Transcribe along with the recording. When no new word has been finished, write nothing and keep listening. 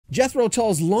Jethro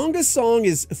Tull's longest song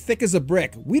is Thick as a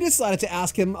Brick. We decided to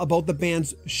ask him about the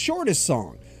band's shortest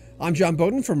song. I'm John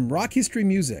Beaudin from Rock History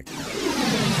Music.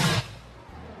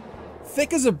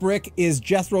 Thick as a Brick is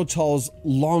Jethro Tull's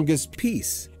longest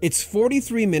piece. It's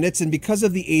 43 minutes, and because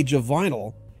of the age of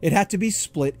vinyl, it had to be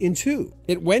split in two.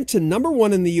 It went to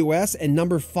 #1 in the US and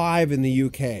 #5 in the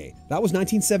UK. That was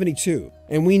 1972.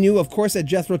 And we knew, of course, that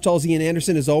Jethro Tull's Ian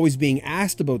Anderson is always being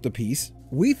asked about the piece.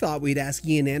 We thought we'd ask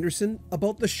Ian Anderson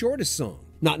about the shortest song,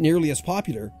 not nearly as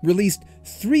popular, released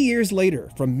 3 years later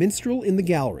from Minstrel in the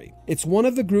Gallery. It's one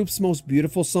of the group's most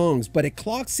beautiful songs, but it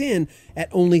clocks in at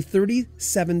only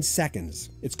 37 seconds.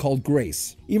 It's called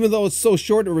Grace. Even though it's so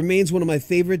short, it remains one of my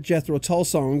favorite Jethro Tull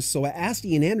songs, so I asked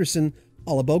Ian Anderson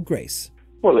all about Grace.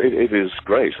 Well, it is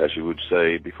grace, as you would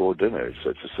say before dinner. It's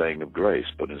a saying of grace,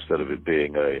 but instead of it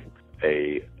being a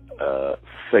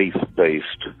faith-based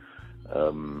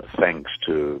thanks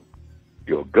to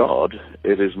your God,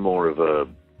 it is more of a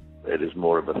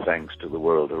thanks to the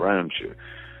world around you.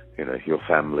 You know, your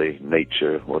family,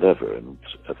 nature, whatever. And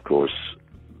of course,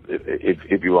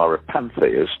 if you are a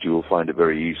pantheist, you will find it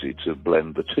very easy to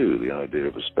blend the two, the idea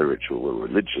of a spiritual or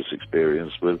religious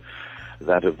experience with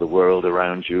that of the world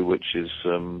around you, which is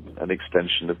an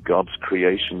extension of God's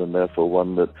creation, and therefore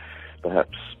one that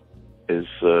perhaps is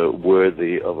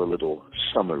worthy of a little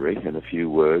summary in a few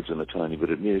words and a tiny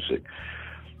bit of music.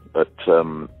 But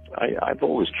I've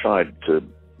always tried to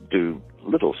do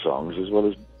little songs as well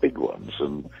as big ones,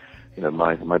 and you know,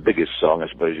 my biggest song, I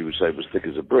suppose you would say, was Thick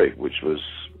as a Brick, which was,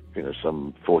 you know,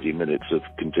 some 40 minutes of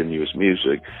continuous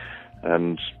music,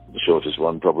 and the shortest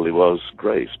one probably was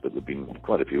Grace, but there've been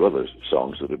quite a few other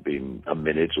songs that have been a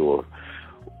minute or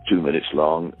 2 minutes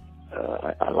long.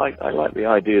 I like the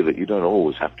idea that you don't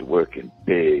always have to work in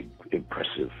big,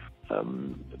 impressive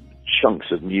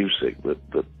chunks of music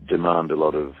that demand a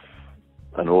lot of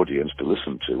an audience to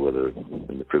listen to, whether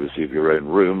in the privacy of your own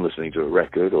room listening to a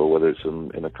record or whether it's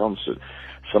in a concert.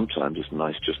 Sometimes it's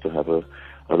nice just to have a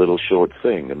little short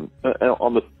thing. And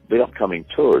on the upcoming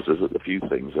tours, there's a few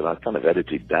things that I've kind of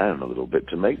edited down a little bit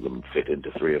to make them fit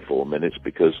into 3 or 4 minutes,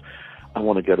 because I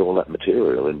want to get all that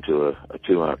material into a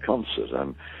 2-hour concert.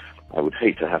 And I would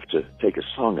hate to have to take a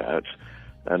song out,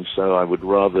 and so I would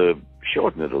rather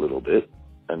shorten it a little bit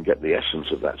and get the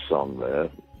essence of that song there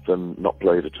than not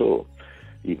play it at all.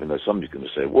 Even though somebody's going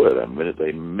to say, wait a minute,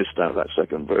 they missed out that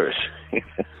second verse.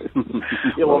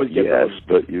 Well, yes,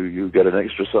 but you get an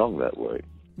extra song that way.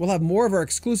 We'll have more of our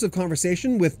exclusive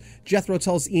conversation with Jethro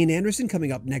Tull's Ian Anderson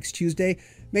coming up next Tuesday.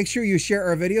 Make sure you share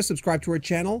our video, subscribe to our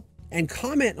channel, and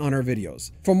comment on our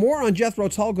videos. For more on Jethro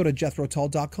Tull, go to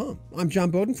jethrotull.com. I'm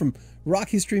John Beaudin from Rock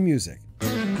History Music.